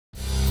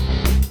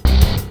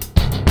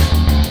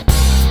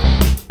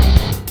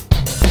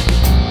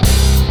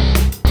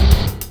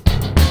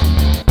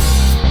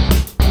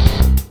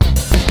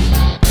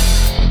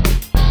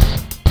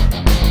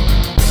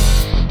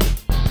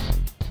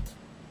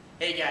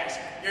guys,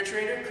 your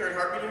trainer,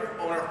 Hartmann here,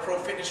 owner of Pro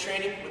Fitness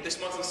Training, with this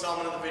month's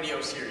installment of the video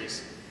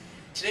series.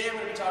 Today I'm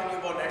going to be talking to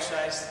you about an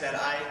exercise that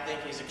I think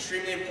is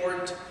extremely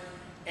important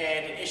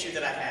and an issue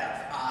that I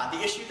have.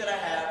 The issue that I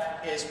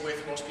have is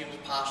with most people's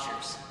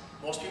postures.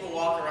 Most people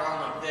walk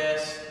around like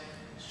this,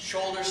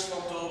 shoulders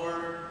slumped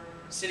over,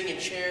 sitting in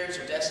chairs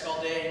or desks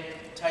all day,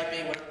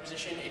 typing, whatever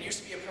position. It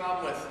used to be a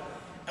problem with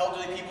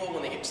elderly people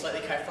when they get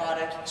slightly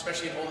kyphotic,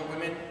 especially in older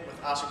women with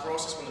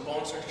osteoporosis when the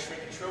bones start to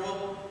shrink and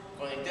shrivel,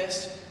 going like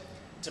this.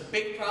 It's a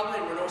big problem,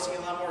 and we're noticing a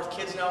lot more with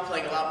kids now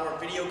playing a lot more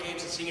video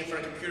games and sitting in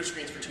front of computer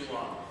screens for too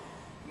long.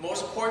 The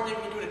most important thing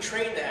we can do to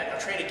train that, or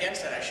train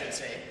against that I should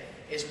say,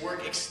 is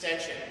work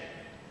extension.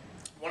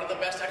 One of the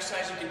best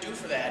exercises you can do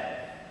for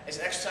that is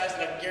an exercise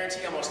that I can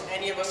guarantee almost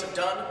any of us have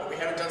done, but we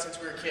haven't done since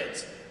we were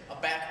kids,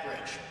 a back bridge.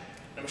 And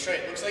I'm going to show you,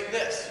 it looks like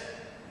this.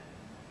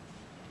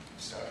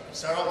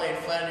 Start out laying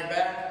flat on your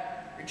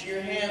back, reaching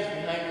your hands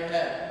behind your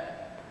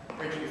head,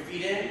 bridging your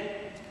feet in,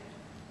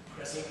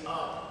 pressing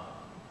up.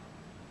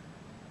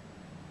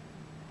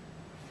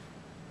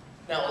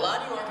 Now, a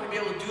lot of you aren't going to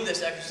be able to do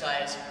this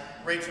exercise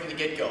right from the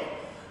get-go.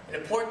 An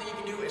important thing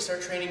you can do is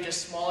start training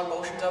just smaller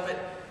motions of it,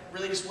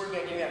 really just working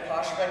on getting that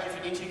posture back. If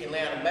you need to, you can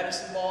lay on a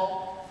medicine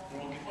ball,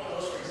 and we'll get one of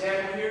those for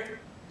example here.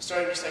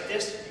 Starting just like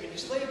this, you can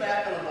just lay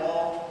back on the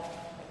ball,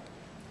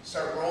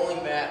 start rolling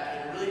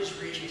back, and really just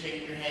reach and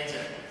take your hands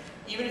in.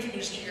 Even if you can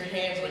just get your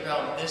hands on the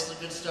ground, this is a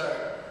good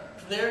start.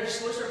 From there, just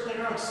slowly start playing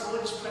around,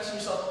 slowly just pressing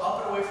yourself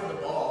up and away from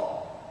the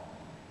ball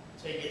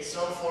until you get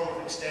some form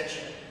of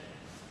extension.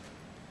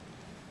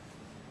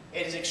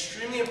 It is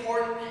extremely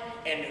important,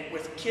 and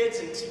with kids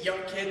and young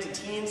kids and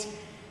teens,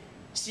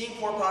 seeing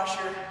poor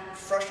posture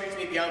frustrates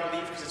me beyond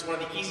belief because it's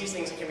one of the easiest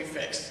things that can be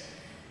fixed.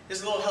 This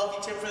is a little healthy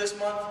tip for this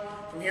month.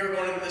 From here, we're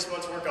going into this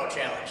month's workout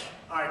challenge.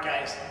 Alright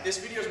guys, this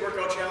video's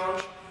workout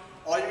challenge,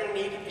 all you're going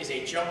to need is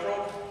a jump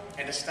rope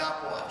and a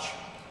stopwatch.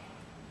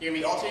 You're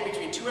going to be alternating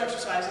between two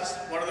exercises.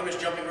 One of them is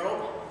jumping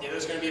rope, the other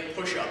is going to be a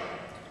push-up.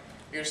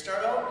 You're going to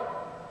start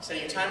out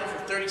setting your timer for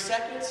 30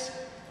 seconds,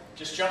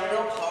 just jumping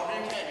rope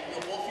however you can. You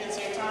can go both feet at the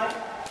same time,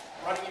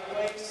 running in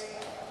place,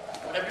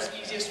 whatever's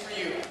easiest for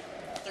you.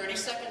 30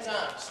 seconds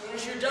on. As soon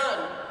as you're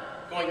done,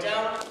 going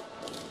down,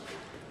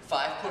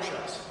 5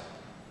 push-ups.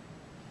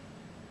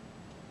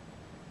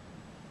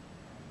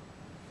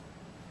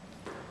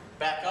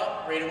 Back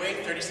up, right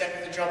away, 30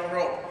 seconds to jump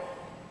rope.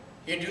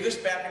 You're going to do this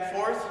back and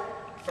forth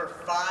for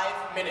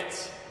 5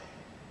 minutes.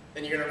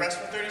 Then you're going to rest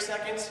for 30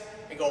 seconds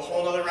and go a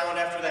whole other round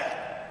after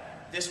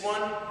that. This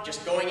one,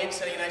 just going in,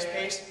 setting a nice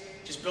pace,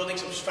 just building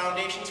some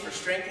foundations for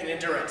strength and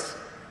endurance.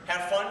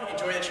 Have fun,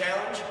 enjoy the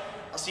challenge.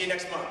 I'll see you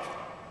next month.